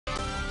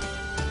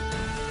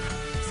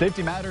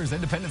Safety matters.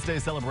 Independence Day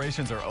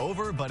celebrations are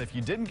over, but if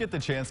you didn't get the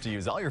chance to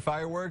use all your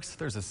fireworks,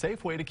 there's a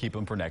safe way to keep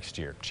them for next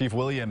year. Chief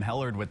William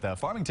Hellard with the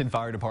Farmington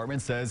Fire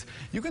Department says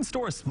you can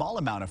store a small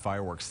amount of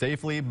fireworks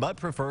safely, but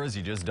prefers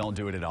you just don't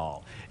do it at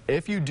all.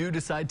 If you do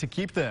decide to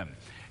keep them,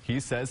 he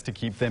says to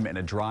keep them in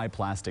a dry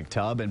plastic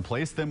tub and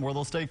place them where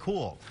they'll stay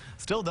cool.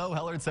 Still, though,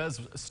 Hellard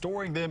says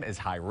storing them is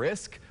high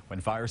risk.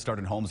 When fires start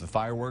in homes with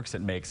fireworks,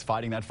 it makes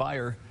fighting that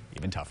fire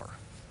even tougher.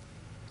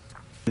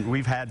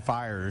 We've had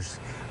fires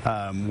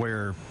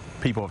where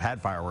people have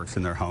had fireworks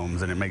in their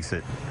homes, and it makes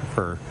it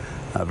for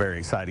a very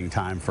exciting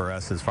time for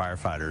us as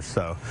firefighters.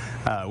 So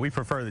we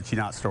prefer that you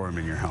not store them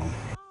in your home.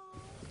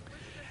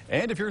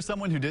 And if you're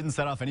someone who didn't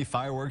set off any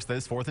fireworks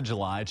this 4th of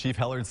July, Chief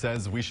Hellard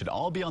says we should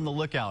all be on the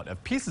lookout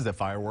of pieces of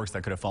fireworks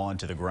that could have fallen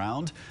to the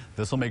ground.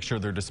 This will make sure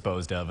they're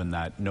disposed of and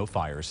that no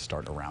fires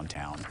start around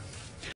town.